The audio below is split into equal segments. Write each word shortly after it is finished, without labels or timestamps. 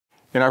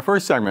In our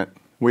first segment,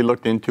 we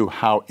looked into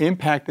how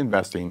impact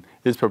investing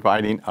is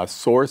providing a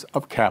source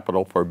of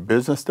capital for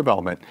business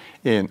development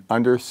in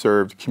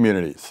underserved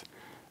communities.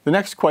 The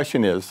next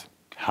question is,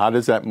 how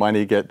does that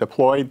money get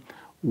deployed?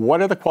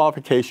 What are the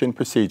qualification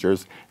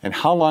procedures, and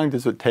how long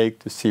does it take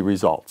to see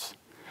results?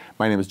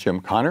 My name is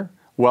Jim Connor.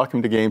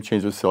 Welcome to Game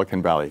Changers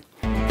Silicon Valley.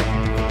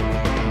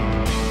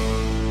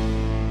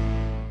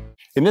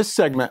 In this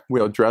segment,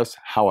 we'll address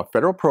how a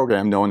federal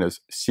program known as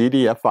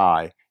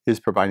CDFI is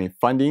providing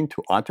funding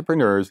to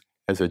entrepreneurs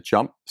as a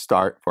jump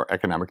start for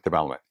economic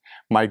development.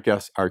 My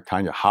guests are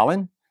Tanya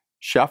Holland,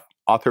 chef,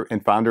 author,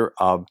 and founder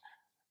of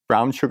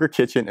Brown Sugar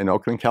Kitchen in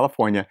Oakland,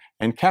 California,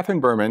 and Catherine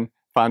Berman,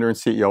 founder and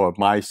CEO of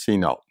My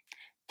C-Note.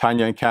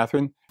 Tanya and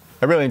Catherine,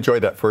 I really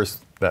enjoyed that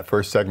first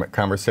segment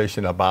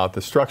conversation about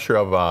the structure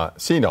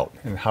of C-Note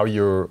and how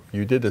you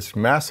did this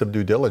massive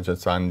due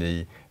diligence on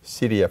the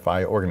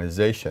CDFI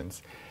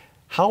organizations.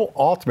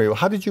 How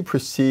did you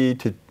proceed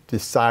to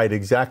decide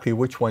exactly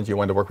which ones you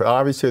wanted to work with?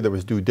 Obviously, there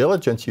was due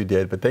diligence you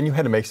did, but then you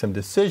had to make some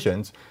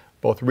decisions,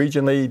 both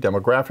regionally,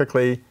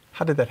 demographically.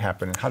 How did that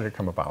happen, and how did it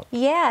come about?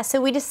 Yeah, so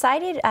we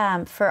decided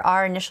for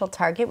our initial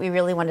target, we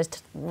really wanted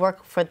to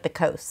work for the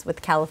coast, with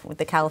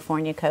the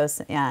California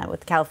coast,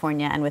 with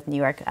California and with New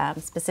York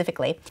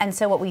specifically. And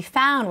so what we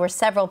found were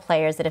several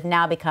players that have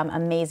now become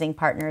amazing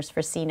partners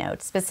for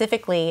C-Note,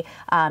 specifically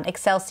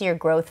Excelsior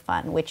Growth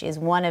Fund, which is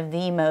one of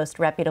the most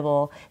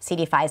reputable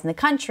CDFIs in the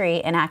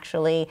country and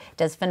actually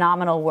does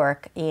phenomenal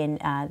work in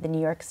the New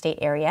York State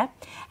area.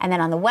 And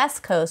then on the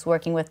West Coast,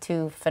 working with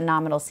two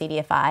phenomenal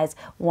CDFIs,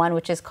 one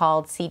which is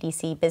called CDC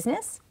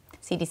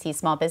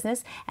Small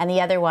Business, and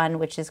the other one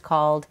which is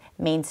called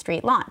Main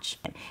Street Launch.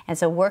 And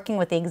so working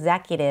with the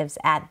executives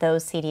at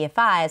those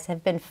CDFIs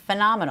have been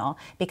phenomenal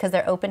because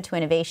they're open to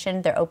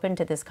innovation, they're open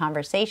to this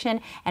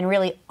conversation, and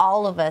really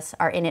all of us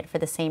are in it for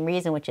the same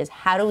reason, which is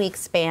how do we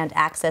expand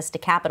access to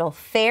capital,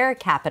 fair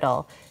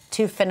capital,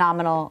 to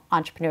phenomenal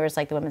entrepreneurs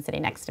like the woman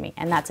sitting next to me,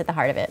 and that's at the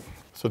heart of it.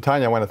 So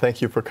Tanya, I want to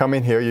thank you for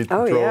coming here. You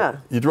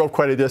drove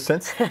quite a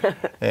distance.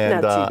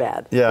 And, not too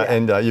bad.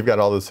 And you've got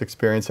all this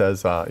experience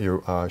as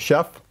you're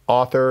chef,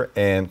 author,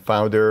 and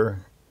founder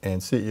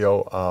and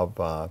CEO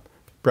of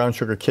Brown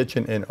Sugar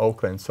Kitchen in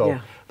Oakland. So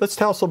let's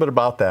tell us a little bit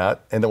about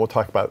that, and then we'll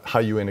talk about how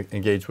you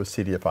engage with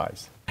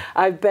CDFIs.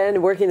 I've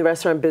been working in the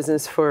restaurant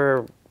business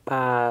for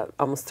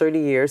almost 30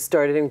 years,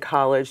 started in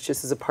college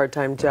just as a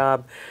part-time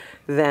job.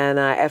 Then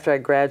after I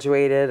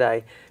graduated,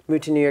 I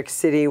moved to New York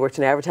City, worked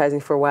in advertising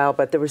for a while,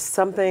 but there was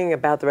something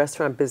about the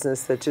restaurant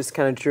business that just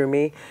kind of drew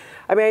me.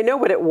 I mean, I know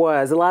what it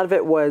was. A lot of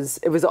it was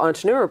the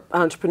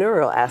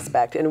entrepreneurial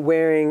aspect and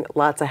wearing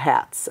lots of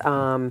hats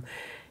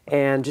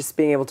and just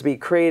being able to be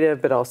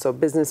creative, but also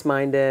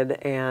business-minded.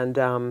 And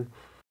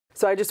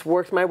so I just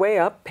worked my way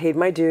up, paid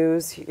my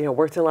dues,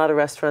 worked in a lot of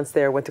restaurants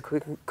there, went to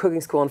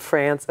cooking school in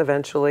France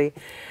eventually.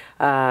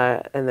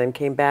 And then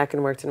came back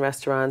and worked in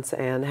restaurants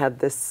and had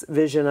this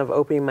vision of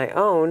opening my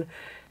own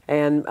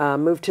and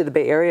moved to the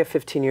Bay Area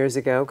 15 years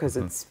ago because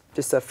it's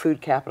just a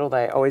food capital that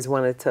I always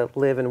wanted to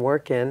live and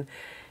work in,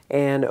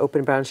 and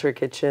opened Brown Sugar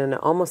Kitchen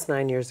almost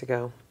 9 years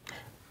ago.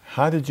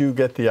 How did you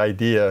get the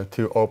idea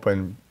to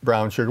open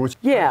Brown Sugar? How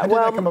did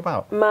that come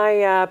about?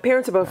 My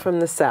parents are both from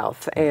the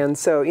South, and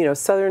so,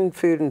 Southern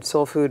food and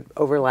soul food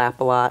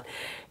overlap a lot.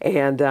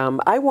 And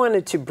I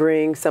wanted to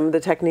bring some of the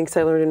techniques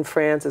I learned in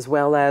France, as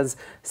well as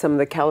some of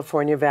the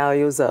California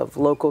values of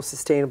local,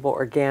 sustainable,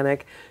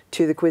 organic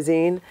to the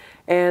cuisine,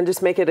 and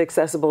just make it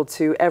accessible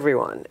to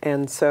everyone.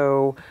 And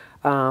so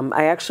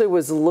I actually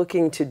was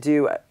looking to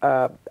do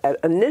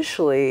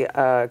initially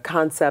a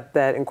concept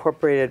that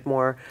incorporated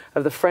more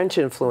of the French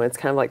influence,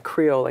 kind of like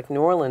Creole, like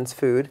New Orleans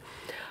food.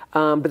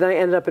 But then I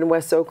ended up in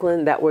West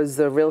Oakland. That was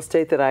the real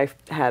estate that I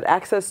had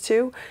access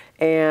to,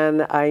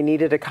 and I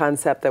needed a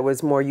concept that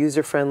was more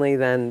user-friendly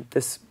than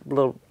this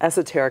little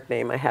esoteric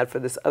name I had for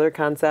this other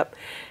concept.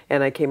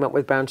 And I came up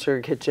with Brown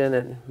Sugar Kitchen,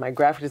 and my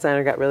graphic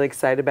designer got really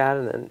excited about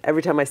it, and then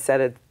every time I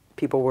said it,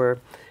 people were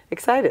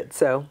excited,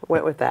 so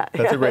went with that.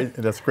 That's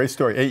a great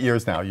story. 8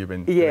 years now you've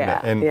been doing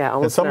that.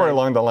 And somewhere 9.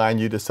 along the line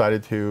you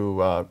decided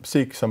to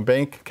seek some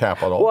bank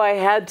capital. Well, I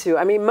had to.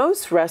 I mean,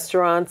 most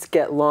restaurants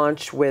get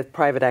launched with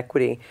private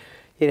equity.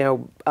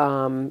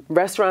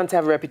 Restaurants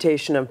have a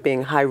reputation of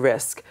being high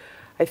risk.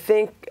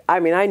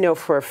 I know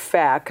for a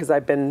fact, because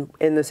I've been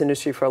in this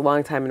industry for a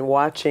long time and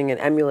watching and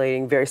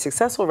emulating very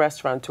successful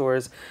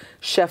restaurateurs,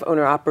 chef,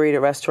 owner,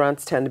 operator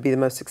restaurants tend to be the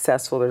most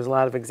successful. There's a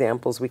lot of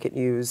examples we could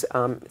use,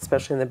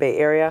 especially in the Bay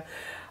Area.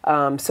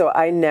 So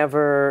I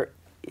never,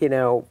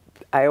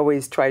 I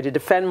always try to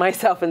defend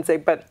myself and say,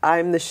 but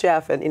I'm the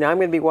chef, and I'm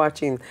going to be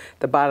watching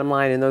the bottom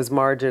line and those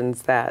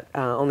margins that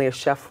only a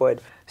chef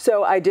would.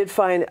 So I did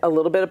find a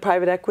little bit of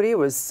private equity. It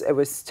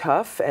was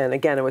tough, and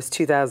again, it was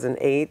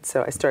 2008.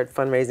 So I started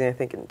fundraising, I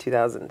think, in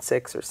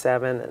 2006 or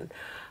 7,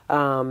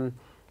 and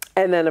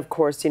then of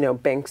course,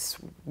 banks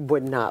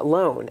would not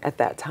loan at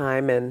that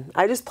time, and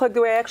I just plugged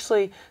away. I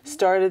actually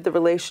started the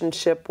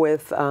relationship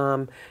with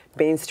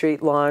Main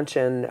Street Launch,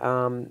 and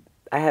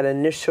I had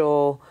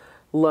initial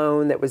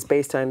loan that was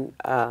based on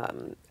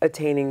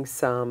attaining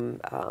some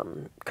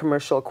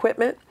commercial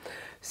equipment.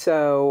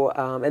 So,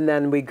 and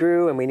then we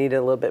grew and we needed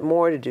a little bit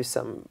more to do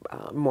some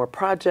more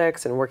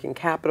projects and working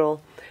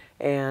capital.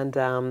 And,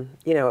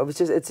 you know,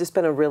 it's just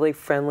been a really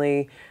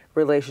friendly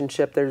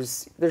relationship.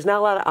 There's not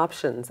a lot of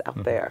options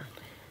out there.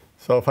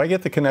 So if I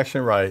get the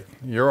connection right,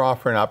 you're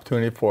offering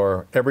opportunity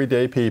for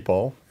everyday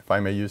people, if I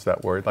may use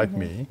that word, like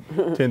me,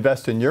 to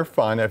invest in your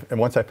fund, and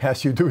once I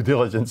pass you due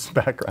diligence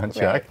background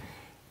check,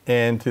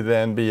 and to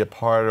then be a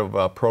part of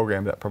a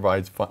program that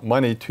provides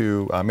money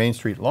to Main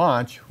Street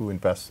Launch, who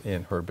invests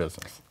in her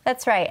business.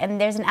 That's right,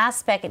 and there's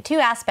two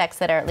aspects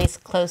that are at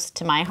least close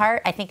to my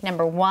heart. I think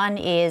number one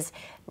is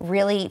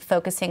really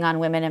focusing on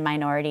women and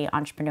minority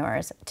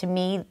entrepreneurs. To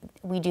me,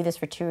 we do this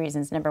for two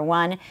reasons. Number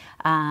one,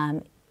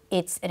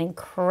 it's an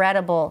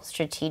incredible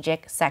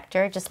strategic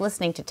sector. Just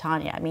listening to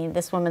Tanya, I mean,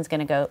 this woman's going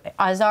to go,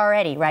 has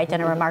already, right, done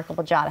a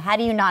remarkable job. How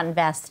do you not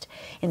invest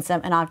in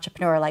an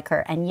entrepreneur like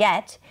her? And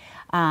yet,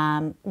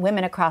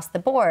 women across the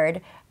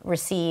board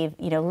receive,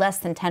 you know, less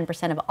than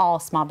 10% of all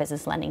small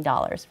business lending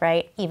dollars,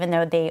 right? Even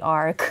though they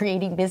are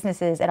creating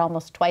businesses at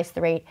almost twice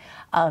the rate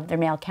of their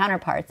male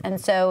counterparts.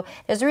 And so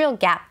there's a real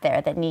gap there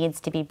that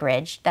needs to be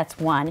bridged. That's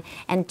one.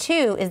 And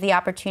two is the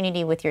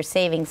opportunity with your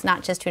savings,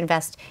 not just to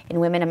invest in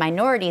women and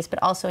minorities,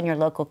 but also in your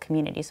local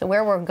community. So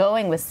where we're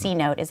going with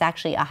C-Note is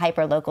actually a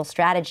hyper-local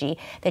strategy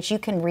that you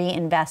can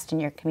reinvest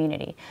in your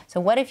community. So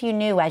what if you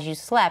knew as you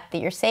slept that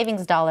your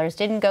savings dollars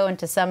didn't go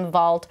into some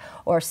vault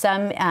or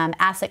some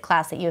asset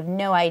class that you have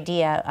no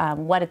idea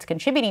what it's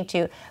contributing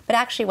to, but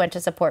actually went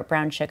to support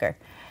brown sugar.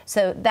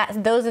 So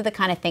those are the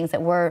kind of things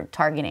that we're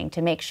targeting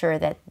to make sure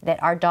that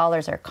our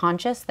dollars are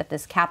conscious, that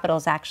this capital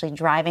is actually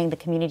driving the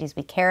communities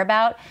we care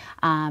about,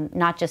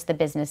 not just the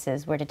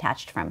businesses we're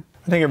detached from.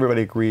 I think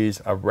everybody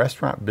agrees a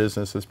restaurant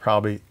business is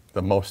probably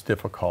the most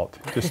difficult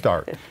to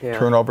start.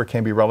 Turnover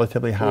can be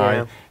relatively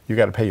high. You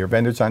got to pay your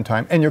vendors on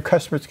time, and your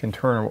customers can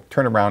turn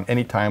around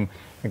anytime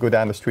and go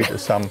down the street to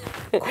some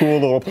cool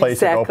little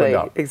place that opened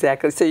up.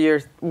 Exactly. So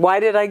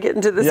why did I get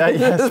into this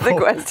business is the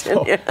question.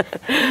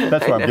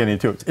 That's what I'm getting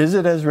to. Is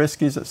it as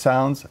risky as it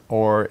sounds,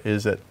 or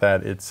is it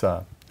that it's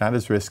not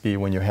as risky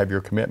when you have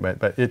your commitment,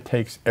 but it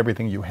takes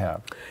everything you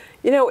have?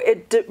 You know,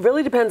 it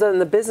really depends on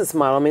the business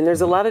model. I mean,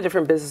 there's a lot of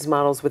different business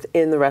models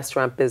within the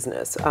restaurant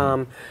business.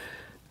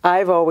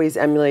 I've always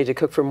emulated to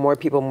cook for more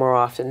people more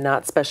often,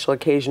 not special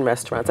occasion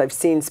restaurants. I've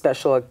seen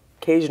special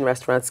occasion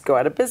restaurants go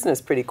out of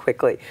business pretty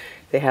quickly.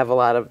 They have a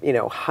lot of, you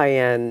know,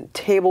 high-end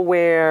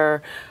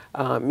tableware,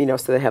 you know,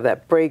 so they have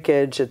that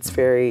breakage. It's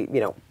very, you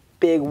know,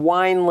 big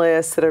wine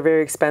lists that are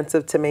very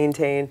expensive to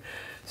maintain.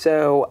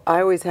 So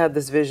I always had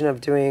this vision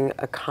of doing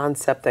a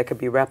concept that could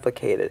be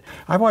replicated.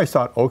 I've always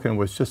thought Oakland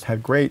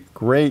had great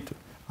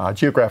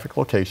geographic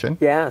location.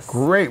 Yes.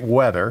 Great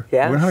weather.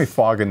 Yes. We don't have any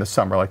fog in the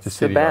summer like the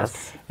city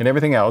does. And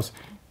everything else.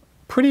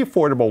 Pretty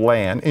affordable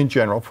land in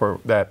general for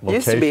that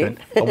location. Used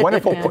to be. A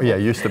wonderful,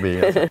 used to be.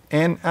 Yes.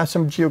 And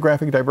some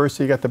geographic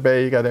diversity. You got the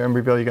Bay, you got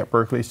Emeryville, you got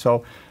Berkeley.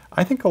 So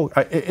I think,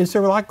 is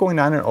there a lot going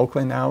on in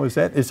Oakland now? Is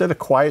that a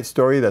quiet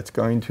story that's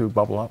going to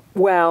bubble up?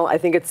 Well, I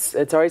think it's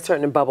already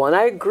starting to bubble. And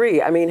I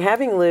agree. I mean,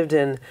 having lived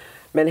in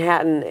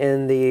Manhattan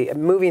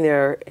moving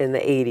there in the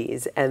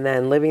 80s and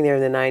then living there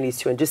in the 90s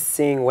too, and just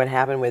seeing what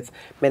happened with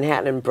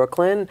Manhattan and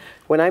Brooklyn,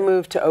 when I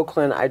moved to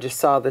Oakland, I just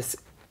saw this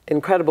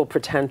incredible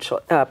potential.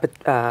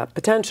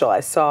 I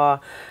saw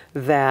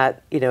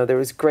that, you know, there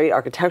was great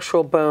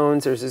architectural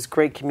bones. There's this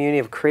great community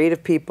of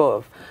creative people,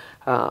 of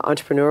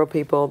entrepreneurial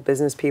people,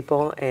 business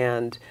people,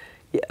 and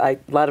a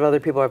lot of other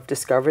people have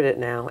discovered it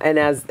now. And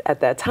at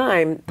that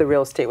time, the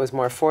real estate was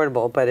more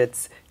affordable, but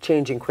it's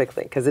changing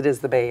quickly because it is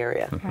the Bay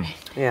Area. Right.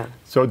 Yeah.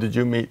 So did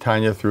you meet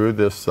Tanya through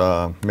this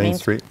Main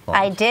Street?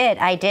 I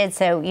did.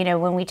 So, you know,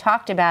 when we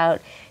talked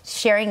about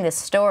sharing this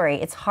story,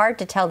 it's hard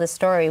to tell this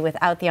story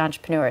without the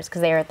entrepreneurs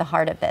because they are at the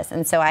heart of this.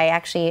 And so I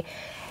actually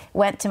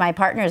went to my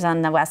partners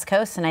on the West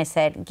Coast and I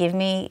said, give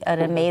me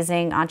an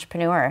amazing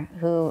entrepreneur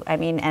who, I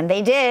mean, and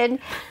they did.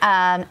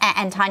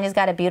 And Tanya's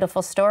got a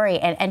beautiful story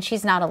and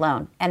she's not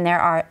alone. And there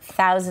are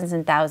thousands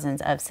and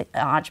thousands of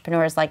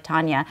entrepreneurs like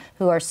Tanya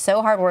who are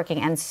so hardworking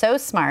and so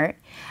smart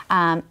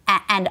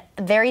and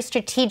very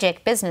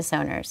strategic business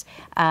owners,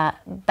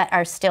 but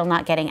are still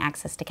not getting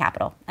access to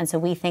capital. And so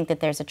we think that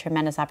there's a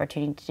tremendous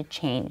opportunity to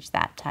change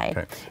that tide.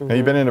 Okay. Now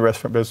you've been in the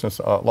restaurant business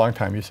a long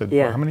time. You said,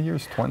 how many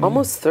years? 20?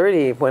 Almost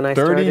 30 when I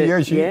started. 30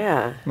 years?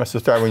 You must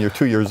have started when you were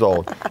 2 years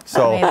old.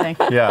 So,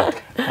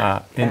 amazing.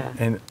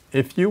 And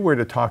if you were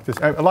to talk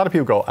to, a lot of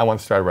people go, I want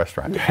to start a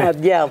restaurant.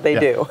 Yeah, they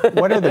do.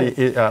 What are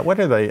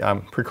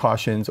the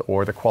precautions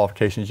or the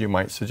qualifications you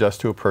might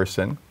suggest to a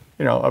person,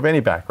 you know, of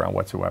any background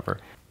whatsoever?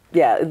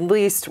 Yeah, at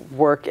least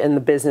work in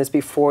the business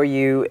before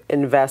you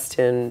invest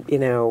in, you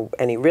know,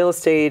 any real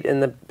estate in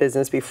the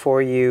business, before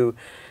you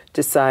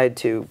decide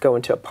to go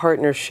into a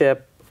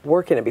partnership.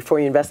 Work in it before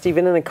you invest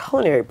even in a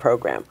culinary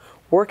program.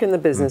 Work in the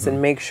business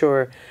and make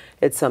sure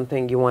it's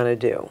something you want to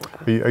do.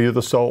 Are you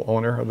the sole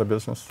owner of the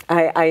business?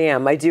 I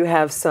am. I do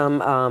have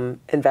some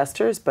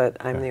investors, but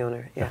I'm the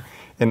owner,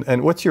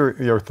 And what's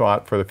your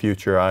thought for the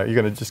future? Are you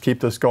going to just keep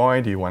this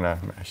going? Do you want to,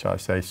 shall I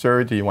say,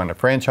 sir, do you want to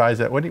franchise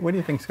it? What do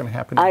you think is going to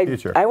happen in the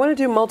future? I want to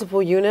do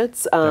multiple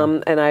units,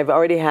 and I've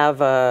already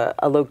have a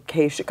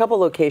couple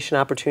location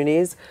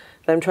opportunities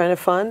that I'm trying to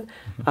fund.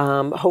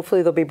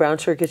 Hopefully there'll be brown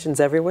sugar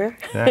kitchens everywhere.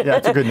 Yeah,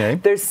 that's a good name.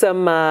 There's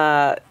some,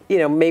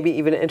 maybe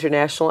even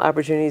international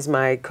opportunities.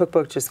 My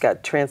cookbook just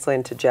got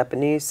translated to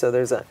Japanese, so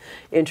there's an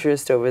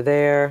interest over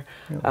there.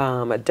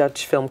 A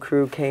Dutch film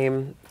crew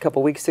came a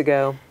couple weeks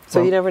ago.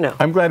 So you never know.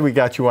 I'm glad we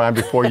got you on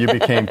before you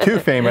became too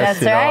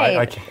famous. That's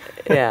right.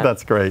 Yeah.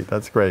 That's great.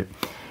 That's great.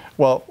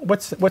 Well,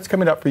 what's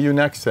coming up for you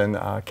next then,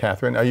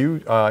 Catherine? Are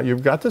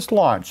you've got this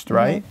launched,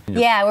 right? Mm-hmm.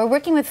 Yeah, we're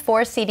working with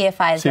 4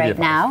 CDFIs right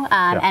now,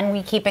 and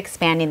we keep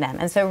expanding them.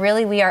 And so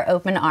really we are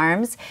open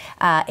arms.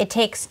 It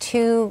takes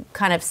 2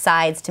 kind of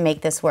sides to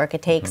make this work.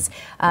 It takes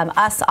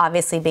us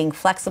obviously being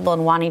flexible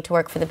and wanting to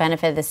work for the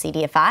benefit of the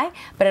CDFI,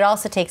 but it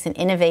also takes an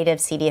innovative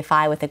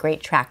CDFI with a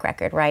great track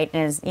record, right?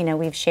 And as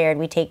we've shared,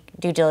 we take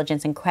due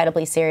diligence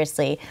incredibly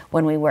seriously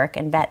when we work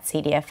and vet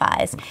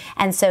CDFIs.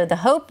 And so the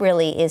hope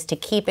really is to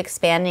keep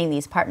expanding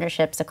these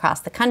partnerships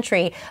across the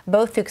country,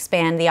 both to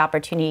expand the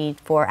opportunity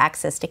for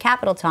access to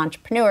capital to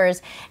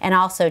entrepreneurs and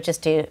also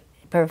just to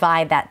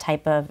provide that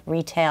type of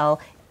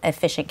retail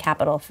efficient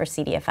capital for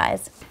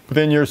CDFIs.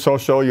 Within your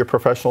social, your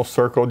professional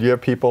circle, do you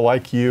have people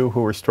like you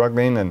who are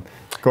struggling and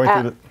going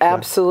through the...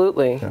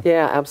 Absolutely.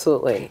 Yeah,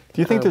 absolutely.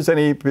 Do you think there's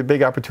any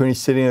big opportunity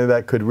sitting there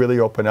that could really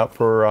open up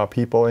for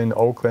people in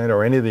Oakland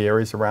or any of the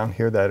areas around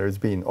here that is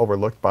being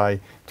overlooked by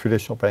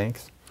traditional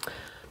banks?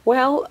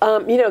 Well,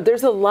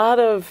 there's a lot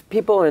of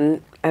people,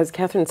 and as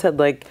Catherine said,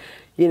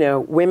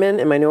 women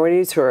and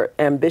minorities who are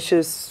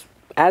ambitious,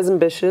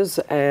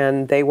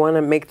 and they want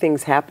to make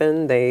things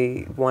happen.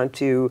 They want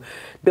to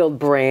build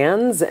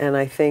brands, and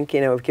I think,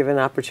 if given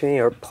an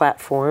opportunity or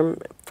platform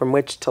from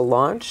which to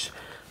launch,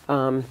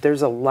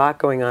 there's a lot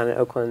going on in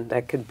Oakland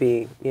that could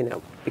be,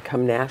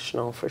 become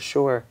national for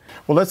sure.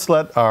 Well, let's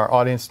let our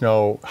audience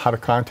know how to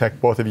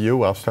contact both of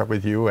you. I'll start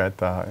with you.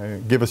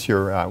 Give us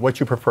your what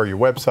you prefer, your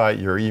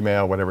website, your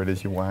email, whatever it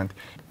is you want.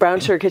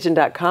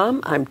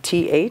 BrownSugarKitchen.com. I'm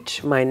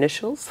TH, my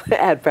initials,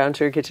 at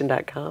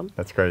BrownSugarKitchen.com.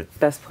 That's great.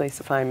 Best place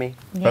to find me.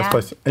 Yeah. Best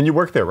place. And you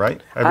work there, right?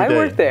 Every day. I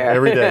work there.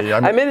 Every day.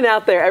 I'm in and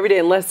out there every day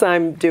unless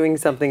I'm doing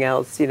something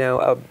else, an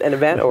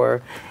event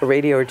or a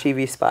radio or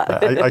TV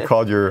spot. I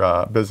called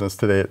your business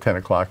today at 10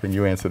 o'clock and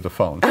you answered the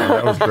phone, so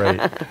that was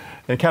great.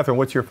 And Catherine,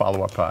 what's your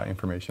follow-up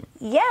information?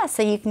 Yeah,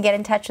 so you can get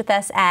in touch with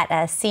us at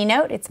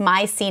CNote. It's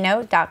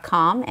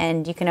mycnote.com,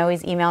 and you can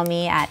always email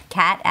me at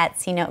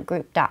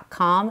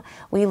cat@cnotegroup.com.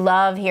 We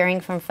love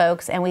hearing from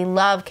folks, and we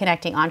love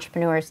connecting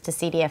entrepreneurs to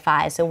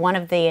CDFI. So one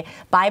of the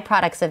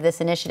byproducts of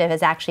this initiative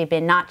has actually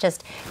been not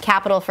just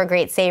capital for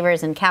great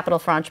savers and capital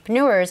for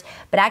entrepreneurs,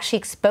 but actually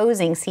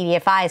exposing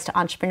CDFIs to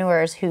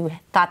entrepreneurs who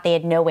thought they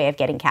had no way of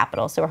getting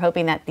capital. So we're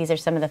hoping that these are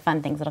some of the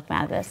fun things that will come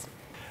out of this.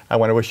 I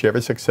want to wish you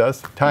every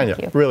success. Tanya,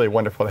 really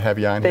wonderful to have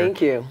you on here.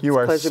 Thank you. You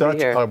are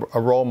such a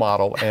role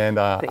model, and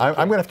I'm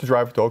going to have to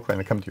drive to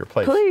Oakland and come to your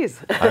place. Please.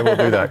 I will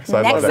do that. Because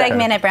I love that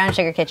segment at Brown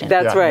Sugar Kitchen.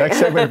 That's right. Next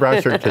segment at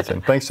Brown Sugar Kitchen.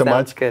 Thanks so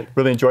much. Good.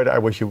 Really enjoyed it. I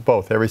wish you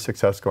both every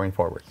success going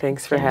forward.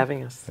 Thanks for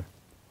having us.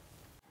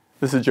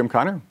 This is Jim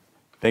Connor.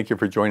 Thank you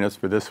for joining us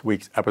for this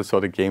week's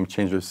episode of Game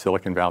Changers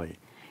Silicon Valley.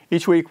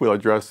 Each week we'll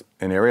address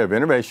an area of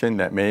innovation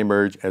that may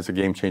emerge as a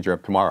game changer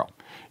of tomorrow.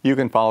 You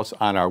can follow us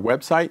on our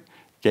website,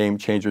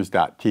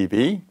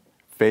 gamechangers.tv,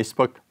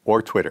 Facebook,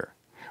 or Twitter.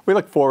 We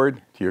look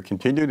forward to your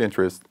continued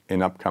interest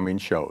in upcoming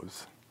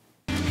shows.